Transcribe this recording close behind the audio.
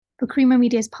For Creamer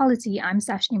Media's Polity, I'm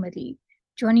Sashni Madi.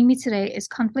 Joining me today is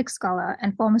conflict scholar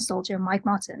and former soldier Mike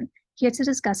Martin, here to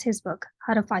discuss his book,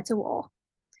 How to Fight a War.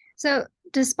 So,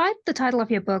 despite the title of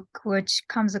your book, which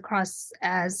comes across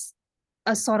as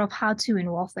a sort of how-to in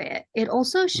warfare, it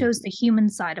also shows the human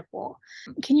side of war.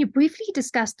 Can you briefly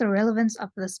discuss the relevance of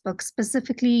this book,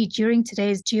 specifically during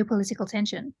today's geopolitical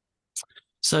tension?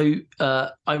 So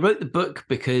I wrote the book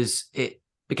because it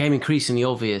became increasingly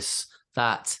obvious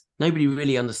that nobody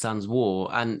really understands war,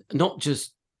 and not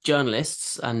just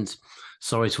journalists, and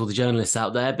sorry to all the journalists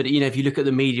out there, but if you look at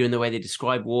the media and the way they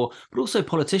describe war, but also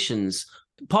politicians,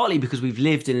 partly because we've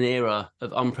lived in an era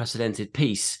of unprecedented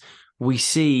peace, we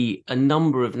see a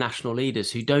number of national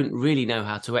leaders who don't really know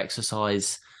how to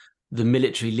exercise the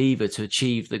military lever to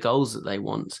achieve the goals that they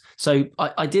want. So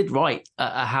I did write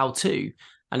a how-to,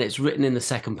 and it's written in the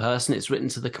second person. It's written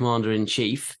to the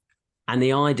commander-in-chief. And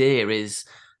the idea is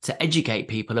to educate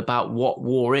people about what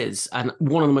war is. And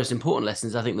one of the most important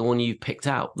lessons, I think the one you've picked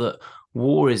out, that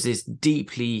war is this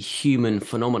deeply human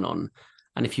phenomenon.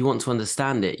 And if you want to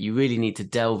understand it, you really need to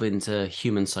delve into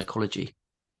human psychology.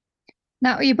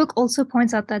 Now, your book also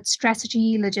points out that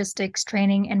strategy, logistics,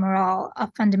 training, and morale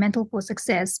are fundamental for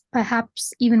success,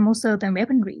 perhaps even more so than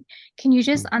weaponry. Can you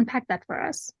just unpack that for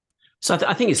us? So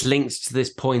I think it's linked to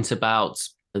this point about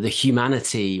the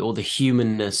humanity or the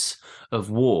humanness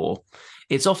of war.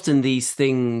 It's often these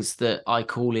things that I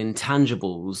call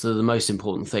intangibles that are the most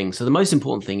important thing. So the most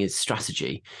important thing is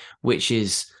strategy, which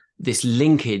is this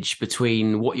linkage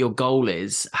between what your goal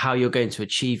is, how you're going to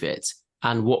achieve it,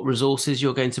 and what resources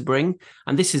you're going to bring.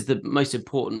 And this is the most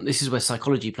important. This is where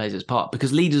psychology plays its part,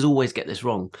 because leaders always get this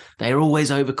wrong. They're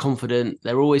always overconfident.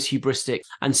 They're always hubristic.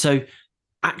 And so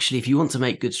actually, if you want to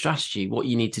make good strategy, what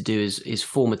you need to do is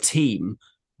form a team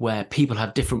where people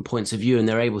have different points of view and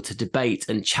they're able to debate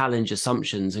and challenge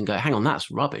assumptions and go, hang on,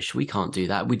 that's rubbish. We can't do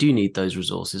that. We do need those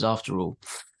resources after all.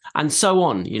 And so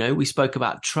on. We spoke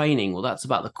about training. Well, that's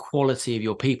about the quality of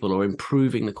your people or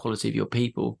improving the quality of your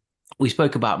people. We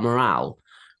spoke about morale,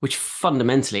 which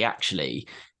fundamentally actually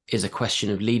is a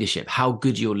question of leadership, how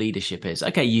good your leadership is.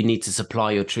 Okay, you need to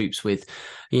supply your troops with,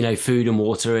 food and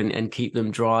water and keep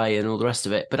them dry and all the rest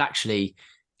of it. But actually,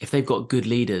 if they've got good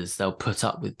leaders, they'll put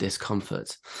up with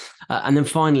discomfort. And then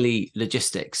finally,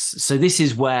 logistics. So this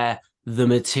is where the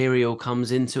material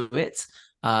comes into it,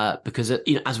 because,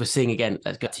 as we're seeing again,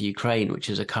 let's get to Ukraine, which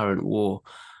is a current war.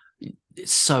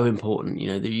 It's so important.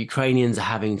 The Ukrainians are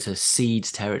having to cede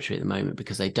territory at the moment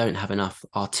because they don't have enough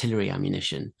artillery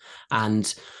ammunition.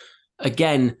 And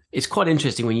again, it's quite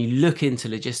interesting when you look into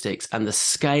logistics and the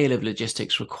scale of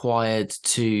logistics required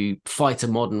to fight a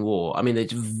modern war. I mean,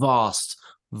 it's vast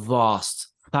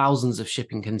thousands of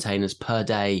shipping containers per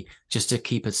day just to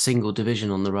keep a single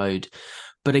division on the road.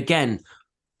 But again,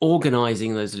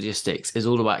 organizing those logistics is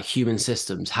all about human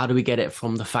systems. How do we get it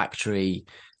from the factory?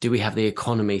 Do we have the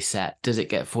economy set? Does it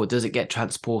get forward? Does it get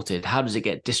transported? How does it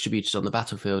get distributed on the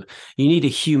battlefield? You need a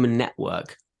human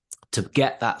network to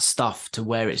get that stuff to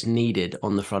where it's needed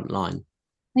on the front line.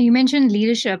 Now, you mentioned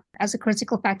leadership as a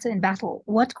critical factor in battle.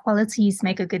 What qualities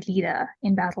make a good leader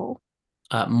in battle?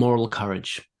 Moral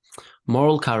courage.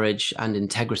 Moral courage and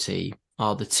integrity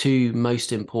are the two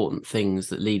most important things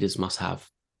that leaders must have.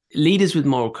 Leaders with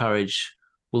moral courage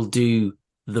will do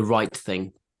the right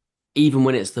thing, even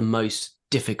when it's the most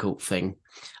difficult thing,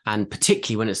 and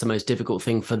particularly when it's the most difficult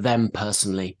thing for them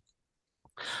personally.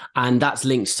 And that's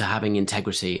linked to having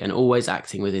integrity and always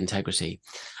acting with integrity.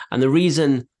 And the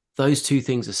reason those two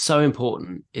things are so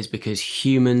important is because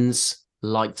humans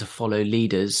like to follow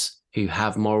leaders who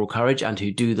have moral courage and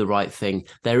who do the right thing.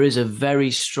 There is a very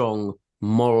strong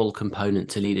moral component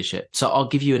to leadership. So I'll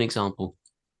give you an example.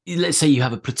 Let's say you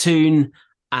have a platoon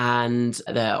and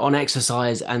they're on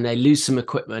exercise and they lose some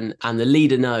equipment, and the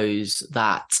leader knows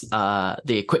that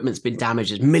the equipment's been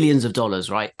damaged. It's millions of dollars,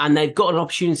 right? And they've got an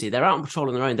opportunity. They're out on patrol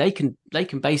on their own. They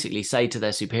can basically say to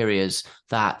their superiors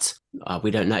that we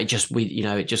don't know. It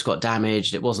just got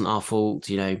damaged. It wasn't our fault,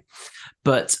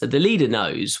 But the leader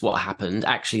knows what happened.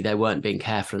 Actually, they weren't being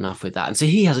careful enough with that. And so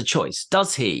he has a choice.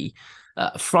 Does he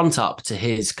front up to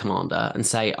his commander and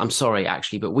say, I'm sorry,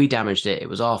 actually, but we damaged it. It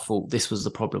was our fault. This was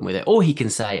the problem with it. Or he can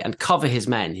say, and cover his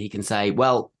men, he can say,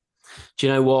 well, do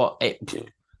you know what?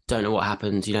 Don't know what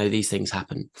happened. These things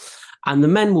happen. And the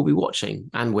men will be watching,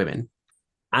 and women.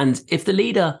 And if the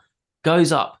leader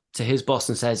goes up to his boss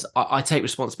and says, I take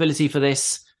responsibility for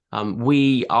this.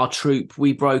 Our troop,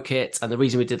 we broke it. And the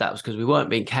reason we did that was because we weren't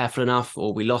being careful enough,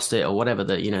 or we lost it, or whatever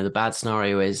the bad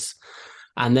scenario is.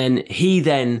 And then he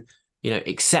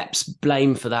accepts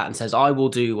blame for that and says, I will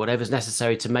do whatever's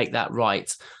necessary to make that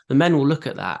right. The men will look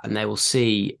at that and they will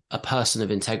see a person of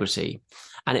integrity.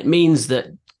 And it means that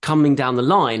coming down the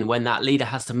line, when that leader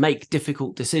has to make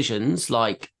difficult decisions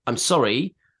like, I'm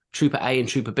sorry, Trooper A and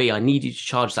Trooper B, I need you to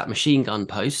charge that machine gun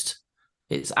post.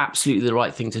 It's absolutely the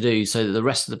right thing to do so that the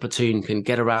rest of the platoon can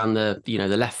get around the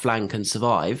left flank and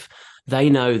survive. They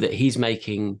know that he's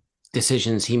making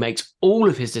decisions. He makes all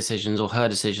of his decisions or her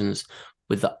decisions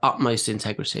with the utmost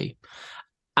integrity.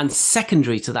 And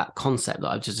secondary to that concept that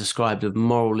I've just described of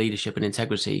moral leadership and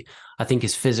integrity, I think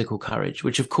is physical courage,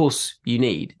 which of course you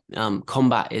need.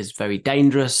 Combat is very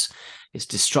dangerous. It's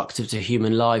destructive to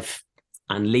human life.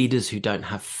 And leaders who don't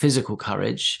have physical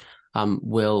courage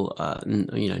will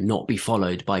not be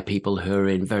followed by people who are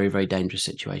in very, very dangerous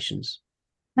situations.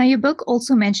 Now, your book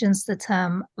also mentions the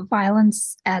term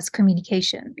violence as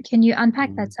communication. Can you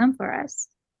unpack that term for us?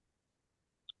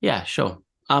 Yeah, sure.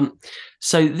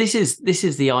 So this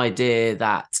is the idea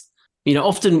that,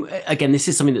 often, again, this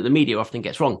is something that the media often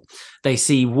gets wrong. They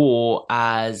see war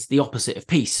as the opposite of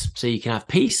peace. So you can have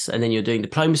peace and then you're doing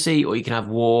diplomacy, or you can have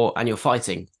war and you're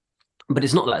fighting. But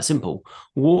it's not that simple.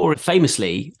 War,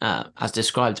 famously, as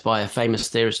described by a famous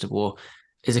theorist of war,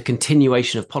 is a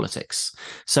continuation of politics.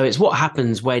 So it's what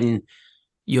happens when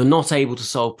you're not able to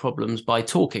solve problems by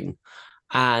talking.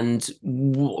 And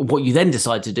what you then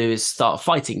decide to do is start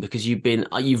fighting because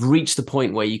you've reached the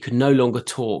point where you can no longer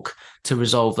talk to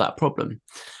resolve that problem.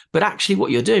 But actually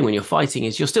what you're doing when you're fighting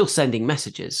is you're still sending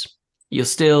messages. You're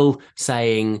still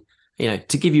saying,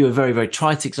 to give you a very, very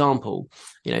trite example,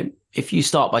 if you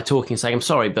start by talking, saying, I'm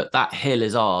sorry, but that hill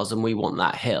is ours and we want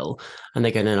that hill. And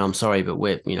they go, no, I'm sorry, but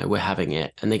we're having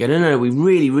it. And they go, no, we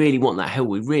really, really want that hill.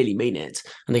 We really mean it.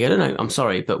 And they go, no, I'm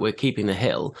sorry, but we're keeping the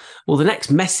hill. Well, the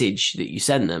next message that you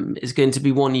send them is going to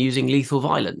be one using lethal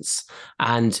violence.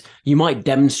 And you might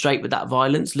demonstrate with that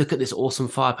violence, look at this awesome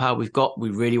firepower we've got. We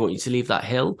really want you to leave that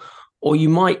hill. Or you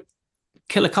might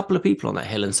kill a couple of people on that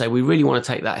hill and say, we really want to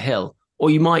take that hill. Or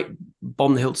you might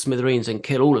bomb the hill to smithereens and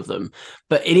kill all of them.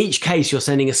 But in each case, you're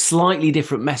sending a slightly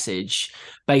different message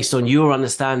based on your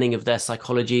understanding of their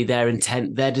psychology, their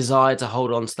intent, their desire to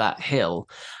hold on to that hill.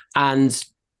 And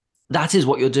that is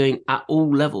what you're doing at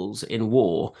all levels in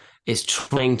war, is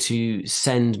trying to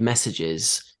send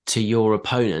messages to your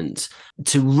opponent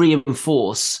to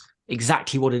reinforce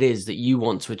exactly what it is that you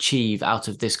want to achieve out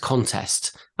of this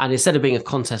contest. And instead of being a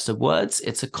contest of words,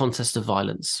 it's a contest of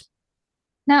violence.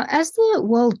 Now, as the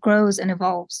world grows and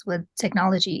evolves with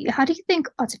technology, how do you think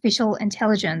artificial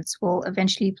intelligence will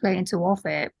eventually play into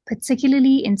warfare,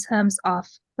 particularly in terms of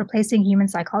replacing human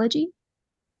psychology?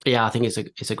 Yeah, I think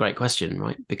it's a great question,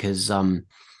 right? Because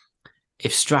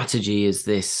if strategy is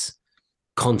this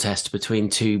contest between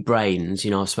two brains,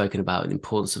 I've spoken about the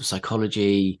importance of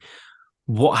psychology.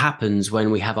 What happens when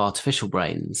we have artificial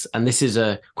brains? And this is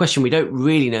a question we don't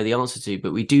really know the answer to,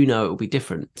 but we do know it will be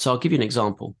different. So I'll give you an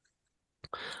example.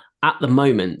 At the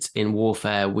moment in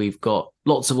warfare, we've got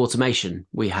lots of automation.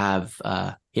 We have,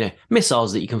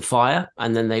 missiles that you can fire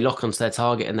and then they lock onto their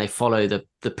target and they follow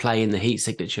the plane, the heat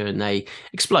signature, and they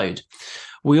explode.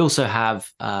 We also have,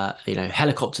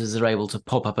 helicopters that are able to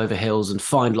pop up over hills and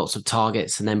find lots of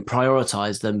targets and then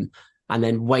prioritize them and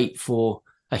then wait for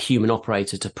a human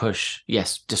operator to push,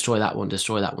 yes, destroy that one,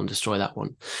 destroy that one, destroy that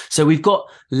one. So we've got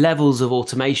levels of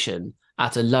automation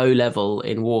at a low level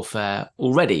in warfare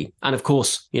already. And of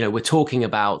course, we're talking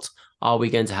about, are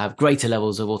we going to have greater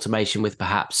levels of automation with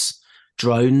perhaps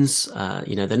drones?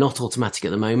 They're not automatic at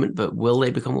the moment, but will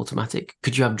they become automatic?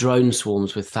 Could you have drone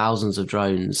swarms with thousands of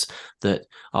drones that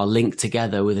are linked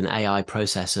together with an AI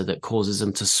processor that causes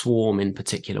them to swarm in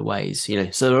particular ways?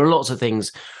 So there are lots of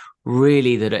things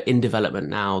really that are in development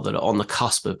now, that are on the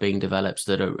cusp of being developed,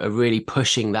 that are really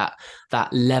pushing that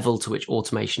level to which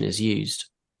automation is used.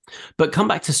 But come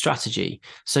back to strategy.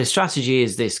 So strategy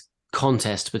is this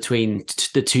contest between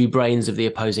the two brains of the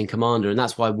opposing commander. And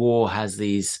that's why war has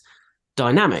these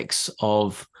dynamics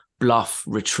of bluff,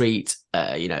 retreat,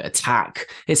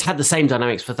 attack. It's had the same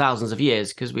dynamics for thousands of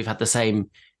years because we've had the same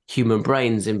human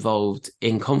brains involved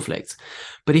in conflict.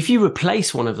 But if you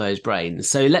replace one of those brains,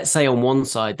 so let's say on one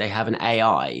side they have an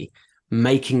AI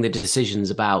making the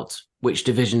decisions about which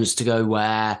divisions to go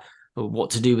where, what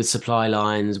to do with supply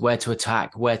lines, where to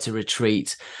attack, where to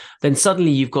retreat, then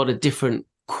suddenly you've got a different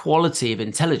quality of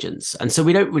intelligence. And so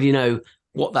we don't really know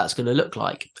what that's going to look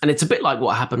like. And it's a bit like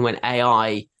what happened when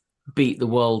AI beat the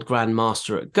world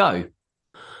grandmaster at Go.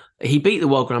 He beat the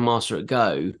world grandmaster at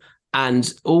Go,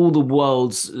 and all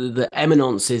the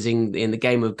eminences in the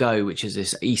game of Go, which is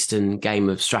this Eastern game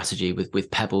of strategy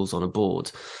with pebbles on a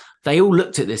board, they all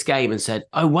looked at this game and said,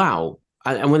 oh, wow.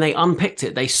 And when they unpicked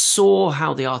it, they saw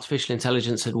how the artificial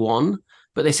intelligence had won.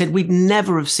 But they said we'd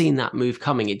never have seen that move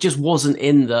coming. It just wasn't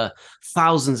in the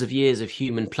thousands of years of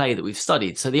human play that we've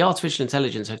studied. So the artificial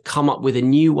intelligence had come up with a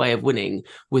new way of winning,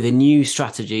 with a new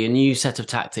strategy, a new set of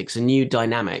tactics, a new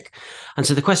dynamic. And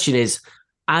so the question is,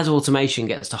 as automation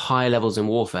gets to higher levels in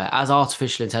warfare, as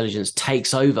artificial intelligence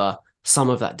takes over some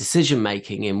of that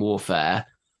decision-making in warfare,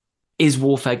 is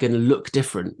warfare going to look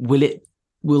different?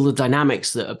 Will the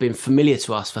dynamics that have been familiar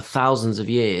to us for thousands of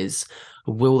years,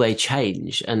 will they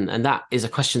change? And that is a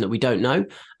question that we don't know.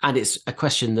 And it's a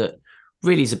question that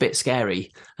really is a bit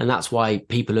scary. And that's why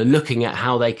people are looking at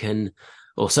how they can,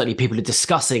 or certainly people are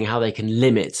discussing how they can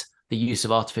limit the use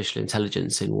of artificial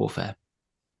intelligence in warfare.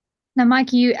 Now,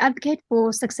 Mike, you advocate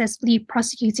for successfully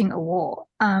prosecuting a war,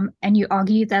 and you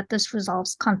argue that this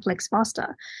resolves conflicts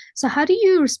faster. So how do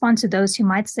you respond to those who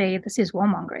might say this is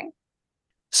warmongering?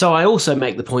 So I also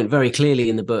make the point very clearly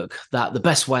in the book that the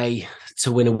best way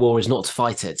to win a war is not to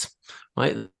fight it,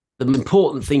 right? The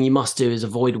important thing you must do is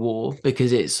avoid war,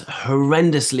 because it's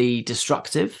horrendously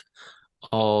destructive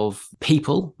of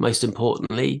people, most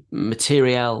importantly,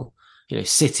 materiel,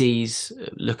 cities.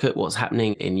 Look at what's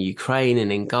happening in Ukraine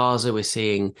and in Gaza. We're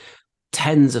seeing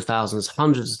tens of thousands,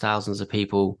 hundreds of thousands of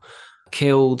people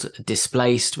killed,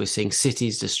 displaced. We're seeing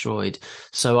cities destroyed.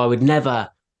 So I would never,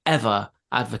 ever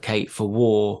advocate for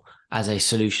war as a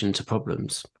solution to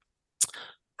problems.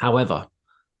 However,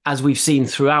 as we've seen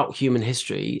throughout human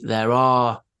history, there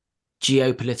are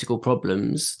geopolitical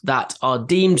problems that are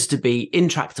deemed to be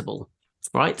intractable,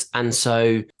 right? And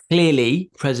so clearly,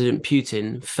 President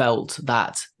Putin felt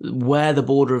that where the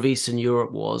border of Eastern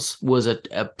Europe was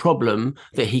a problem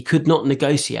that he could not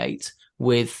negotiate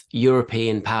with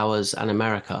European powers and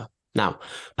America. Now,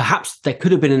 perhaps there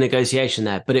could have been a negotiation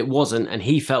there, but it wasn't, and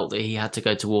he felt that he had to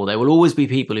go to war. There will always be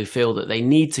people who feel that they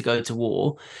need to go to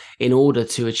war in order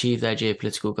to achieve their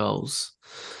geopolitical goals.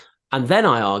 And then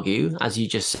I argue, as you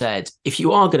just said, if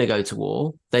you are going to go to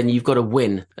war, then you've got to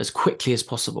win as quickly as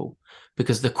possible,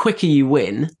 because the quicker you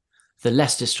win, the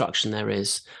less destruction there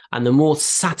is, and the more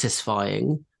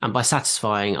satisfying, and by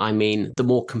satisfying, I mean the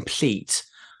more complete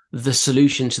the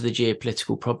solution to the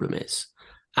geopolitical problem is.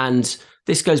 And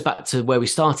this goes back to where we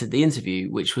started the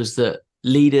interview, which was that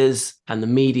leaders and the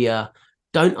media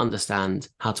don't understand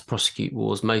how to prosecute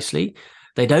wars mostly.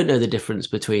 They don't know the difference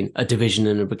between a division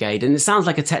and a brigade. And it sounds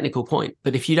like a technical point,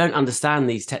 but if you don't understand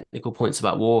these technical points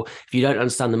about war, if you don't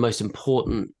understand the most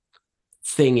important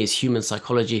thing is human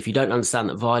psychology, if you don't understand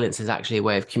that violence is actually a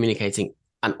way of communicating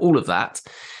and all of that,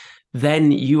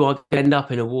 then you are going to end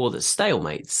up in a war that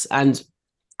stalemates. And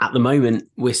at the moment,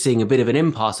 we're seeing a bit of an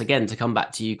impasse. Again, to come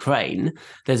back to Ukraine,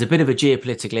 there's a bit of a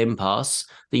geopolitical impasse.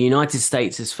 The United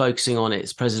States is focusing on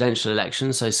its presidential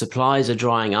election, so supplies are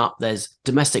drying up. There's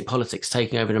domestic politics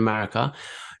taking over in America.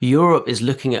 Europe is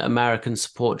looking at American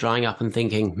support drying up and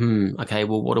thinking, okay,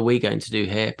 well, what are we going to do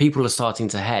here? People are starting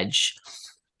to hedge.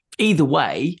 Either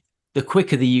way, the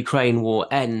quicker the Ukraine war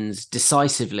ends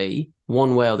decisively,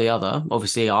 one way or the other,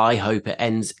 obviously, I hope it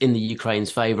ends in the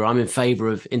Ukraine's favor. I'm in favor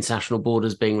of international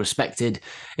borders being respected,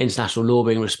 international law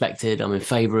being respected. I'm in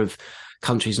favor of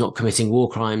countries not committing war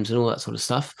crimes and all that sort of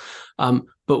stuff.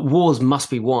 But wars must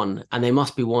be won, and they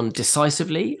must be won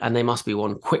decisively, and they must be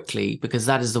won quickly, because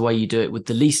that is the way you do it with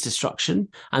the least destruction,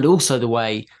 and also the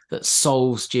way that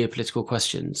solves geopolitical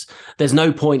questions. There's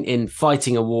no point in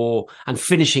fighting a war and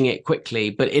finishing it quickly,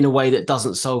 but in a way that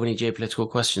doesn't solve any geopolitical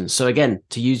questions. So again,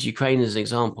 to use Ukraine as an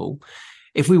example,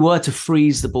 if we were to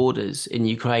freeze the borders in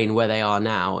Ukraine where they are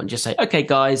now and just say, okay,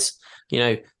 guys,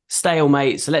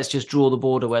 stalemate, so let's just draw the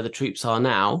border where the troops are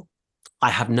now, I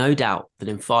have no doubt that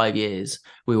in 5 years,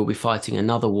 we will be fighting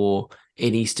another war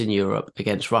in Eastern Europe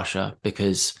against Russia,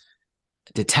 because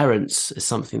deterrence is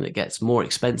something that gets more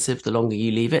expensive the longer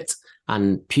you leave it.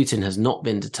 And Putin has not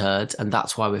been deterred. And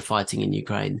that's why we're fighting in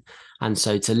Ukraine. And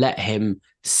so to let him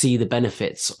see the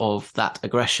benefits of that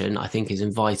aggression, I think is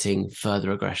inviting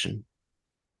further aggression.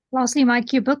 Lastly,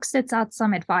 Mike, your book sets out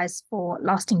some advice for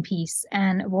lasting peace,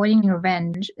 and avoiding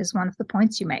revenge is one of the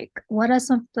points you make. What are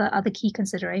some of the other key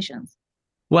considerations?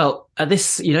 Well,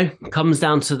 this, comes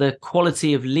down to the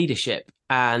quality of leadership.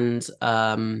 And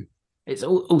it's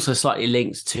also slightly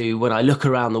linked to when I look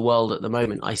around the world at the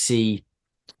moment, I see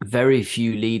very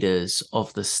few leaders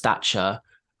of the stature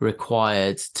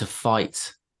required to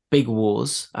fight big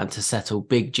wars and to settle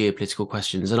big geopolitical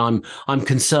questions. And I'm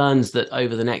concerned that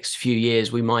over the next few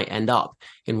years, we might end up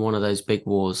in one of those big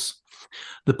wars.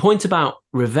 The point about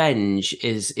revenge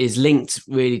is linked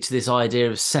really to this idea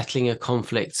of settling a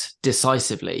conflict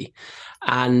decisively.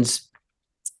 And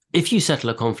if you settle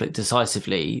a conflict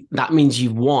decisively, that means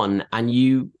you've won and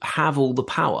you have all the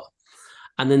power.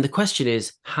 And then the question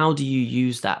is, how do you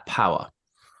use that power?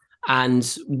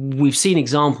 And we've seen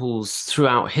examples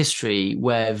throughout history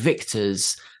where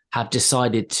victors have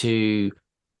decided to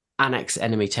annex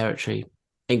enemy territory,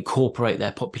 incorporate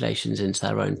their populations into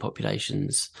their own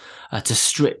populations, to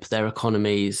strip their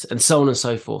economies, and so on and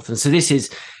so forth. And so this is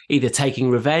either taking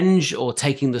revenge or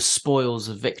taking the spoils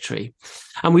of victory.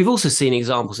 And we've also seen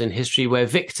examples in history where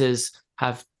victors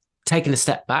have taken a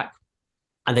step back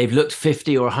and they've looked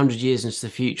 50 or 100 years into the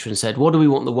future and said, what do we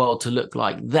want the world to look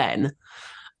like then?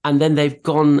 And then they've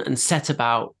gone and set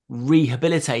about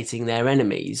rehabilitating their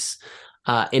enemies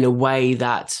in a way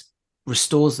that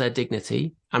restores their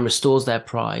dignity and restores their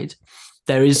pride.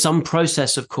 There is some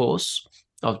process, of course,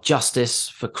 of justice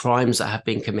for crimes that have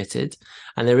been committed.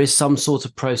 And there is some sort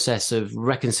of process of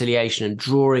reconciliation and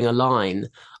drawing a line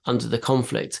under the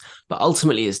conflict. But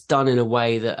ultimately, it's done in a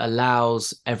way that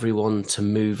allows everyone to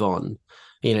move on.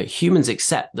 You know, humans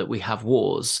accept that we have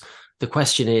wars. The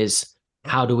question is,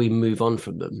 how do we move on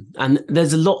from them? And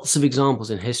there's lots of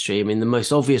examples in history. I mean, the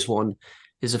most obvious one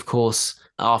is, of course,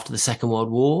 after the Second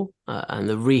World War and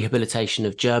the rehabilitation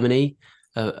of Germany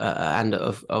and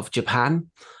of Japan.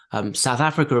 South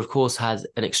Africa, of course, had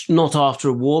not after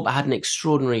a war, but had an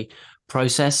extraordinary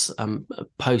process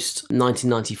post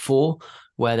 1994,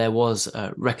 where there was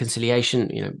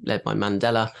reconciliation, led by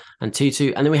Mandela and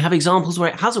Tutu. And then we have examples where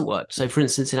it hasn't worked. So, for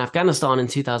instance, in Afghanistan in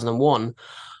 2001,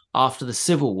 after the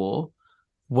Civil War,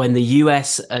 when the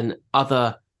US and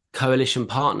other coalition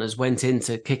partners went in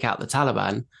to kick out the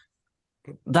Taliban,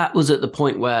 that was at the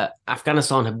point where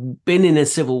Afghanistan had been in a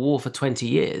civil war for 20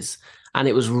 years, and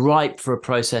it was ripe for a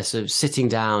process of sitting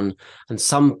down and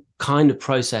some kind of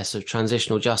process of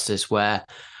transitional justice where,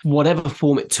 whatever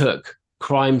form it took,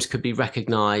 crimes could be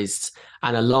recognized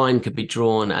and a line could be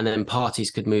drawn and then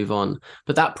parties could move on.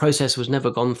 But that process was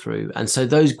never gone through. And so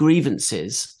those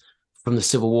grievances from the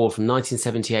Civil War from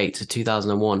 1978 to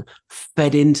 2001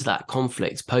 fed into that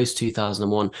conflict post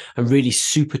 2001 and really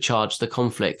supercharged the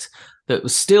conflict that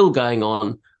was still going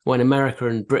on when America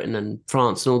and Britain and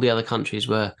France and all the other countries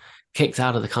were kicked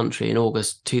out of the country in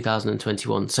August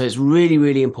 2021. So it's really,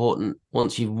 really important,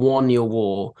 once you've won your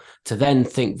war, to then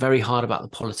think very hard about the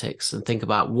politics and think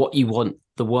about what you want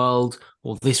the world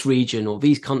or this region or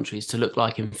these countries to look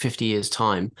like in 50 years'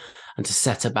 time, and to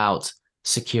set about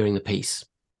securing the peace.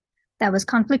 That was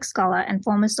conflict scholar and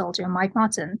former soldier Mike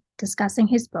Martin discussing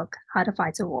his book, How to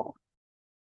Fight a War.